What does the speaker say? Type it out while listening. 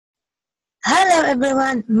Hello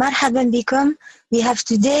everyone, مرحبا بكم. We have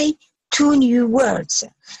today 2 new words.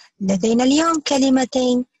 لدينا اليوم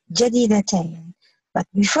كلمتين جديدتين. But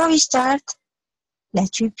before we start,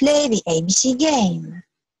 let's play the ABC game.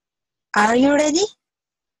 Are you ready?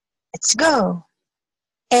 Let's go.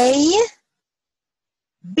 A,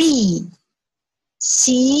 B,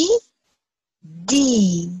 C,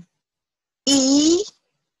 D, E,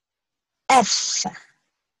 F,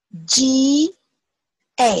 G,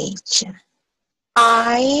 H,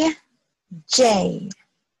 I, J.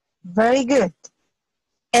 Very good.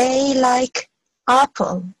 A like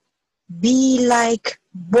apple, B like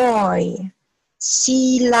boy,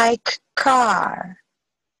 C like car,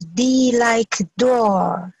 D like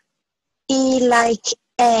door, E like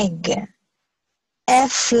egg,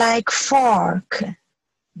 F like fork,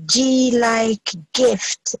 G like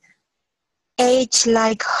gift, H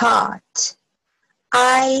like hot,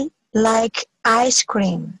 I like ice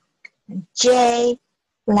cream, J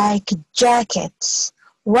like jackets.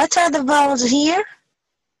 What are the vowels here?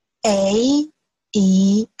 A,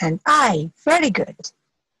 E, and I. Very good.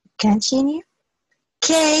 Continue.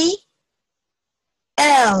 K,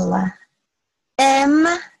 L,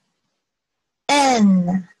 M,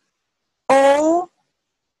 N, O,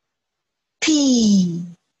 P,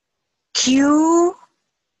 Q,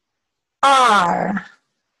 R,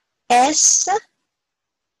 S,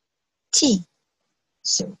 T.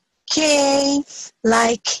 So K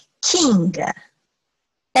like king,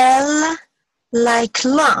 L like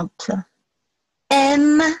lamp,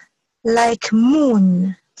 M like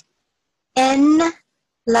moon, N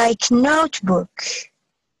like notebook,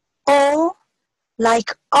 O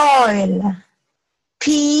like oil,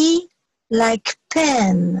 P like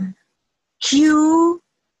pen, Q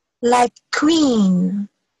like queen,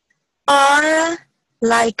 R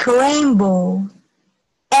like rainbow,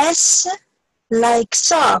 S like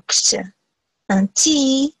socks, and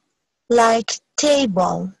T like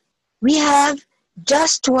table. We have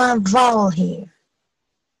just one vowel here.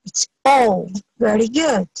 It's O. Very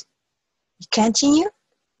good. We continue.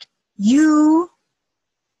 U,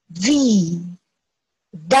 V,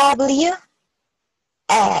 W,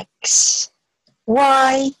 X,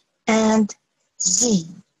 Y, and Z.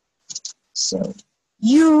 So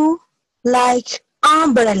U like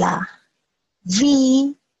umbrella,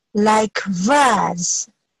 V like vase,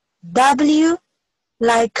 W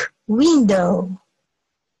like window,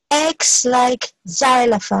 X like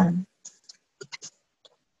xylophone.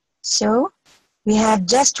 So we have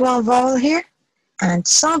just one vowel here and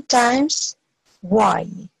sometimes Y.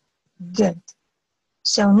 Good.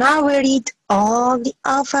 So now we read all the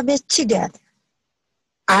alphabet together.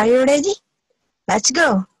 Are you ready? Let's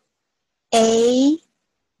go. A,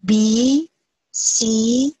 B,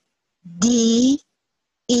 C, D,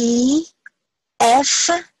 E, F,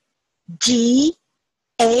 G,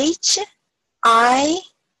 H, I,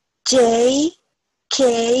 J,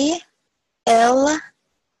 K, L,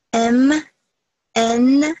 M,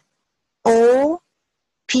 N, O,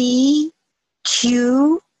 P,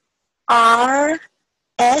 Q, R,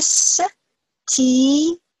 S,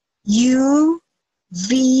 T, U,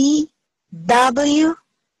 V, W,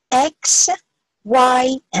 X,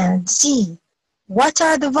 Y, and Z. What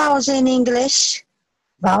are the vowels in English?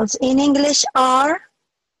 Vowels in English are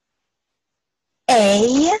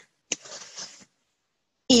A,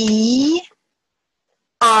 E,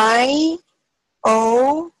 I,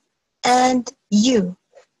 O, and U.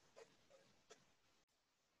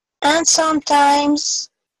 And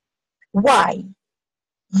sometimes Y.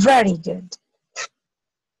 Very good.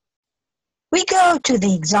 We go to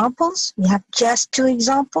the examples. We have just 2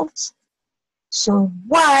 examples. So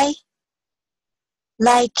Y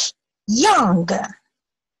like young,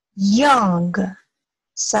 young,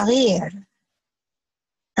 صغير.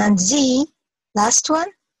 And Z, last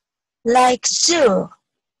one, like zoo,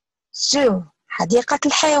 zoo, حديقة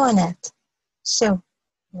الحيوانات. So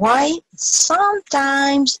Y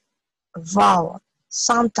sometimes vowel,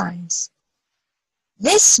 sometimes.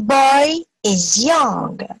 This boy is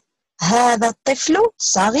young. هذا الطفل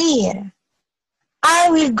صغير. I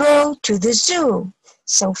will go to the zoo.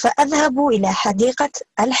 سوف أذهب إلى حديقة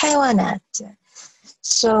الحيوانات.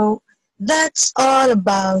 So that's all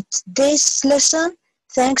about this lesson.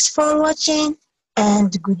 Thanks for watching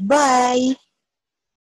and goodbye.